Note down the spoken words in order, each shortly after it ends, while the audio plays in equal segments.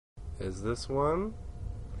Is this one?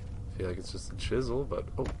 I feel like it's just a chisel, but...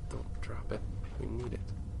 Oh, don't drop it. We need it.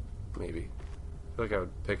 Maybe. I feel like I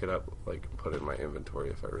would pick it up, like, put it in my inventory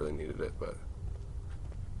if I really needed it, but...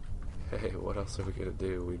 Hey, what else are we gonna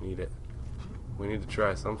do? We need it. We need to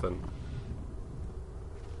try something.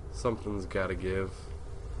 Something's gotta give.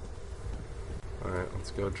 Alright,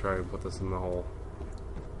 let's go try and put this in the hole.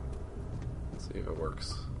 Let's see if it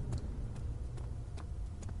works.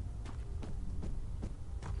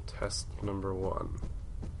 Test number 1.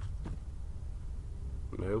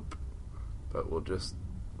 Nope. But we'll just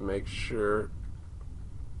make sure.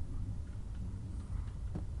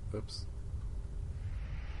 Oops.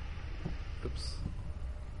 Oops.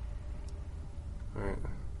 Alright.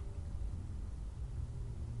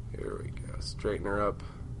 Here we go. Straighten her up.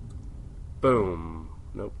 Boom.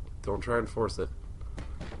 Nope. Don't try and force it.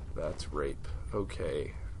 That's rape.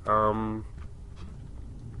 Okay. I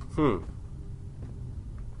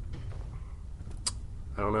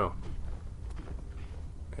don't know.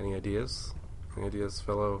 Any ideas? Any ideas,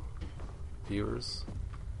 fellow viewers?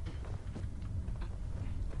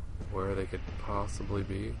 Where they could possibly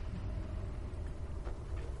be?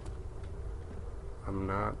 I'm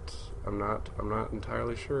not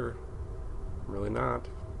entirely sure. I'm really not.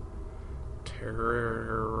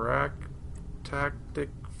 Terractactic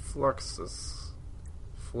fluxus.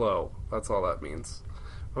 Flow. That's all that means.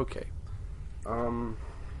 Okay. Oh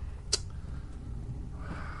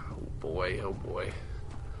boy, oh boy.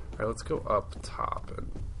 Alright, let's go up top and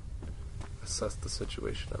assess the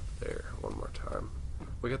situation up there one more time.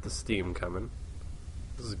 We got the steam coming.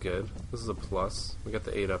 This is good. This is a plus. We got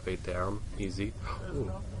the 8 up, 8 down. Easy.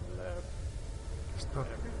 Ooh. There's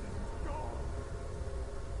nothing.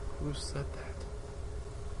 Who said that?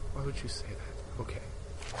 Why would you say that? Okay.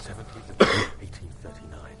 17th of June,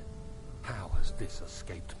 1839. How has this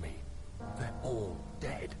escaped me? They're all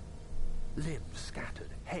dead. Limbs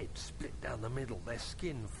scattered, heads split down the middle, their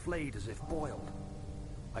skin flayed as if boiled.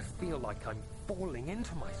 I feel like I'm falling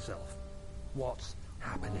into myself. What's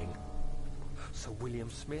happening? Sir William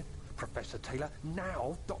Smith, Professor Taylor,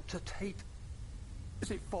 now Dr. Tate.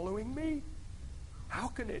 Is it following me? How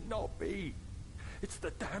can it not be? It's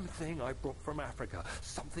the damn thing I brought from Africa.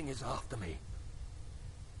 Something is after me.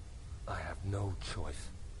 I have no choice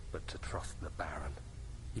but to trust the Baron.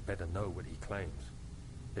 He better know what he claims.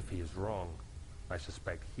 If he is wrong, I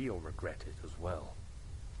suspect he'll regret it as well.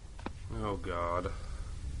 Oh God.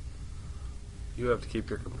 You have to keep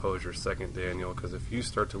your composure, Second Daniel, because if you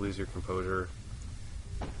start to lose your composure,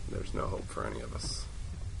 there's no hope for any of us.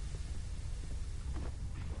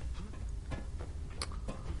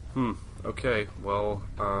 Okay, well,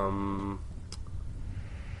 I'm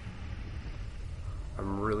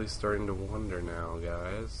really starting to wonder now,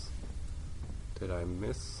 guys. Did I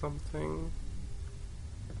miss something?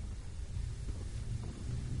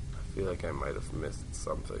 I feel like I might have missed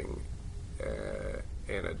something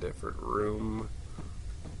in a different room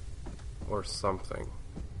or something.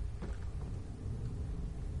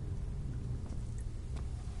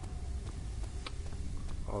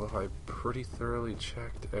 Although I pretty thoroughly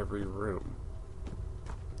checked every room.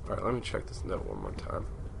 Alright, let me check this note one more time.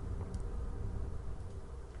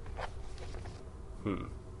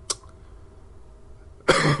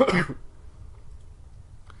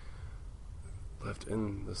 Left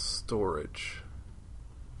in the storage.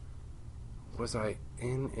 Was I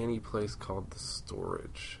in any place called the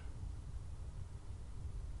storage?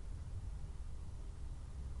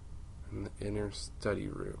 In the inner study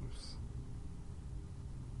rooms.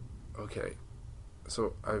 Okay,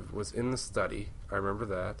 so I was in the study. I remember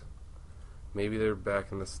that. Maybe they're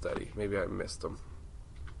back in the study. Maybe I missed them.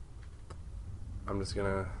 I'm just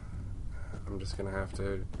gonna have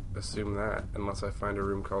to assume that, unless I find a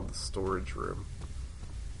room called the storage room.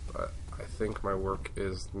 But I think my work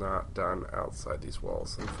is not done outside these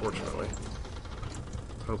walls, unfortunately.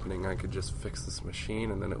 I was hoping I could just fix this machine,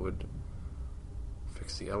 and then it would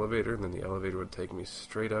fix the elevator, and then the elevator would take me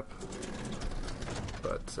straight up.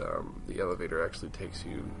 But the elevator actually takes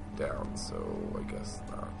you down, so I guess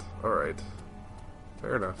not. Alright.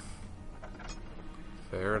 Fair enough.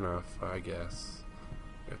 Fair enough, I guess.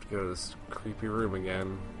 We have to go to this creepy room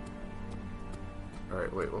again.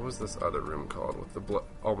 Alright, wait, what was this other room called with the blood?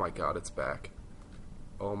 Oh my god, it's back.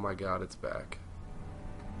 Oh my god, it's back.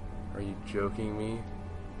 Are you joking me?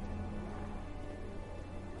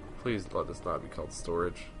 Please let this not be called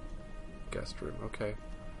storage. Guest room, okay.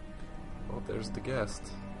 Well, there's the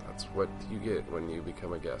guest. That's what you get when you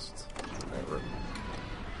become a guest in that room.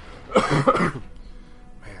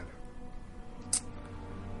 Man.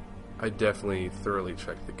 I definitely thoroughly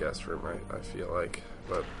checked the guest room, I feel like.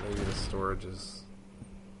 But maybe the storage is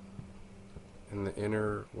In the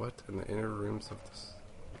inner, what? In the inner rooms of this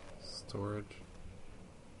storage?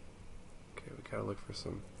 Okay, we gotta look for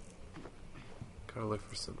some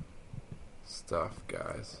stuff,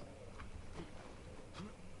 guys.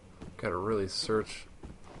 Gotta really search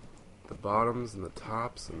the bottoms and the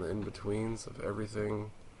tops and the in-betweens of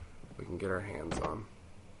everything we can get our hands on.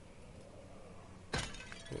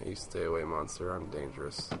 Yeah, you stay away, monster. I'm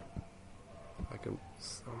dangerous. I can...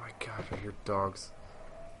 Oh my gosh, I hear dogs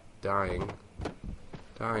dying.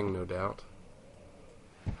 Dying, no doubt.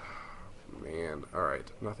 Man,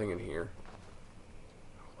 alright. Nothing in here.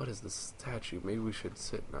 What is this statue? Maybe we should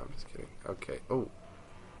sit. No, I'm just kidding. Okay. Oh,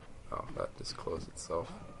 that just closed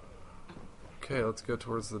itself. Okay, let's go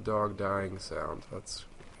towards the dog dying sound. That's...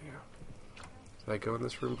 yeah. Did I go in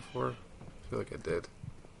this room before? I feel like I did.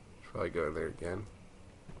 Should probably go in there again.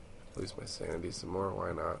 Lose my sanity some more.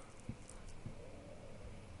 Why not?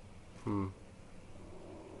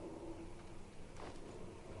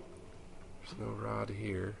 There's no rod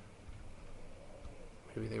here.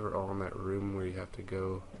 Maybe they were all in that room where you have to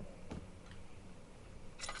go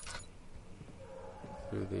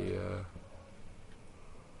through the,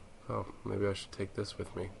 oh, maybe I should take this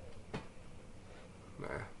with me. Nah.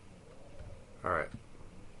 Alright.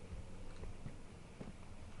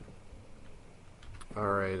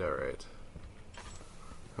 Alright.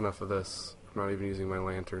 Enough of this. I'm not even using my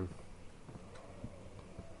lantern.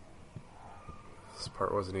 This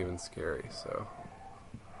part wasn't even scary, so...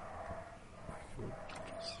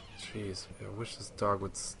 Jeez, I wish this dog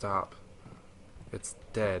would stop. It's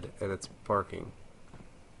dead, and it's barking.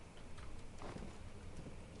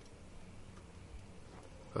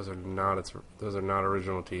 Those are not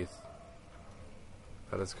original teeth.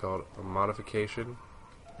 That is called a modification,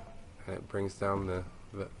 and it brings down the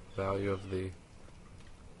value of the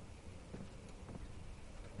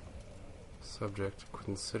subject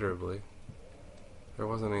considerably. There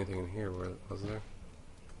wasn't anything in here, was there?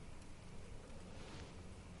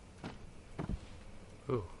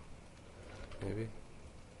 Ooh. Maybe?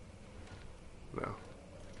 No.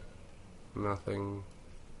 Nothing.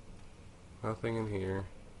 Nothing in here.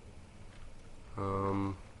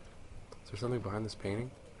 Is there something behind this painting?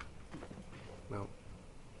 No.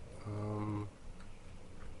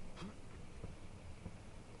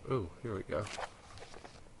 Ooh, here we go.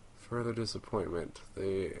 Further disappointment.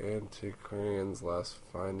 The antiquarian's last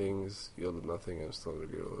findings yielded nothing. I'm still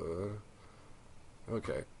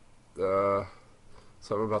okay.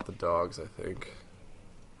 Something about the dogs, I think.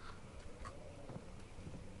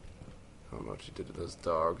 I don't know what you did to those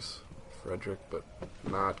dogs, Frederick, but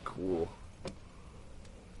not cool.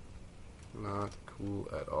 Not cool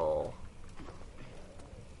at all.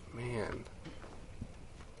 Man.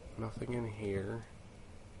 Nothing in here.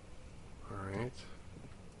 Alright.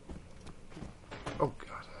 Oh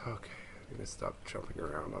god, okay. I need to stop jumping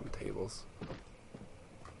around on tables.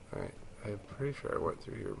 Alright, I'm pretty sure I went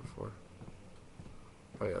through here before.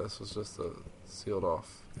 Oh yeah, this was just a sealed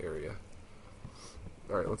off area.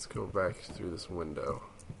 Alright, let's go back through this window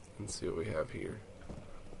and see what we have here.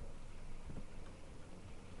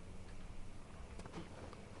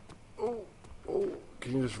 Oh,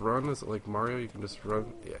 can you just run? Is it like Mario? You can just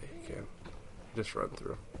run? Yeah, you can. Just run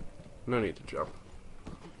through. No need to jump.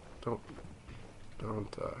 Don't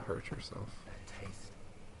hurt yourself. That taste,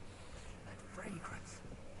 that fragrance,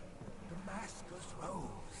 Damascus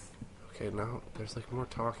rose. Okay, now there's like more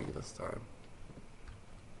talking this time.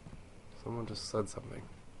 Someone just said something.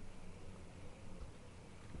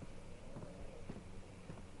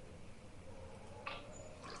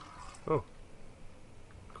 Oh.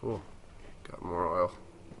 Cool. Got more oil.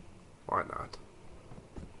 Why not?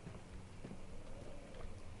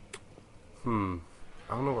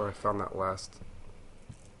 I don't know where I found that last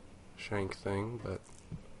shank thing, but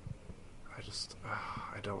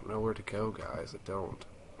I don't know where to go, guys. I don't.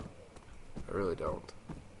 I really don't.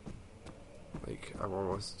 Like, I'm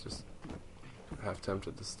almost just half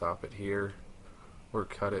tempted to stop it here or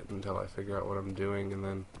cut it until I figure out what I'm doing, and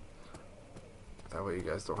then that way you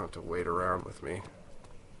guys don't have to wait around with me.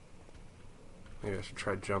 Maybe I should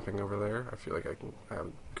try jumping over there. I feel like I can have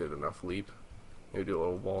a good enough leap. Maybe do a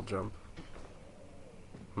little wall jump.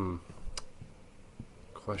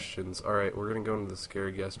 Questions. Alright, we're gonna go into the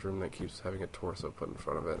scary guest room that keeps having a torso put in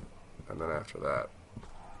front of it. And then after that,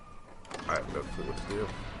 I have no clue what to do.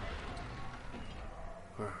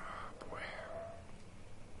 Oh, boy.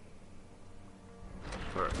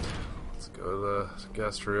 Alright, let's go to the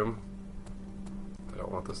guest room. I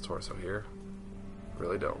don't want this torso here.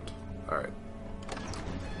 Really don't. Alright.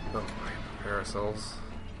 Oh boy, prepare ourselves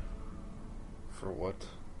for what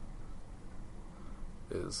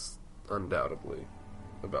is undoubtedly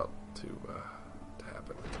about to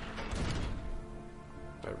happened?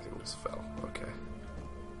 Everything just fell. Okay.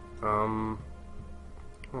 Well,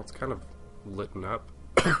 it's kind of litten up.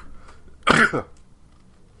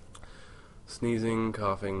 Sneezing,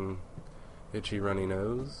 coughing, itchy, runny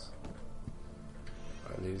nose.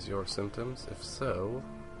 Are these your symptoms? If so,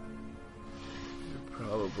 you're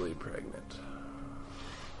probably pregnant.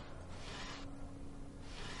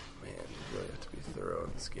 Man, you really have to be thorough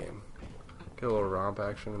in this game. Get a little romp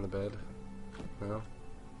action in the bed. No?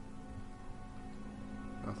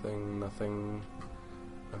 Nothing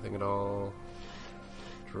at all.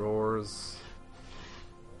 Drawers,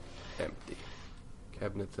 empty.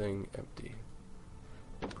 Cabinet thing, empty.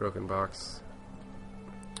 Broken box,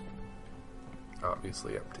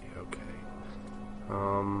 obviously empty. Okay.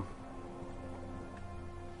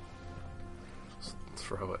 Just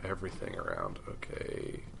throw everything around.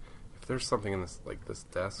 Okay. If there's something in this, like this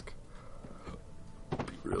desk, I'll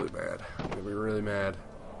be really mad. I'm gonna be really mad,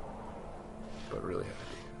 but really happy.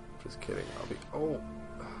 Just kidding. I'll be. Oh,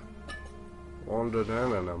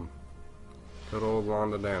 Londananum. Good old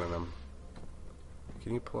Londananum.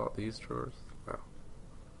 Can you pull out these drawers? No.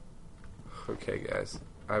 Okay, guys.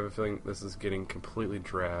 I have a feeling this is getting completely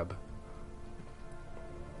drab.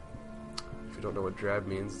 If you don't know what drab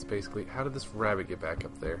means, it's basically, how did this rabbit get back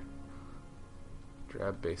up there?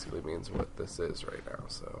 Drab basically means what this is right now,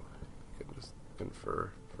 so you can just infer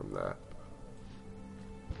from that.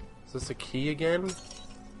 Is this a key again?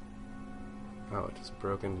 Oh, it just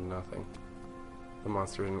broke into nothing. The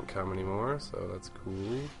monster didn't come anymore, so that's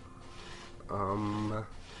cool.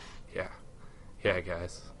 Yeah. Yeah,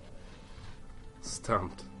 guys.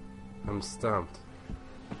 Stumped. I'm stumped.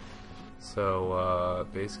 So,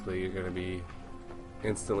 basically you're gonna be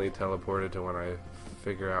instantly teleported to when I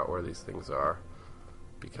figure out where these things are.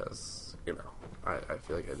 Because, you know, I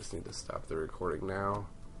feel like I just need to stop the recording now.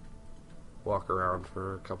 Walk around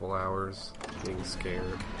for a couple hours, being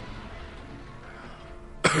scared.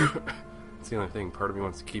 It's the only thing. Part of me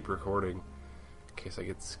wants to keep recording in case I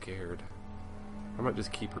get scared. I might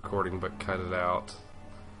just keep recording but cut it out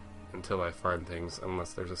until I find things,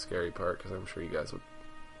 unless there's a scary part, because I'm sure you guys would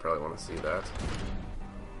probably want to see that.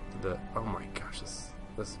 Oh my gosh, this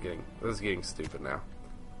is getting stupid now.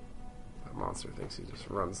 That monster thinks he just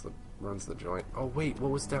runs the joint. Oh wait,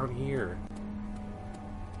 what was down here?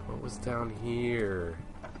 What was down here?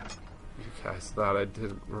 You guys thought I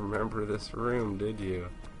didn't remember this room, did you?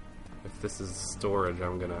 If this is storage,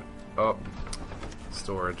 I'm gonna... Oh,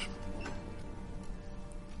 storage.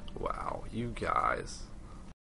 Wow, you guys.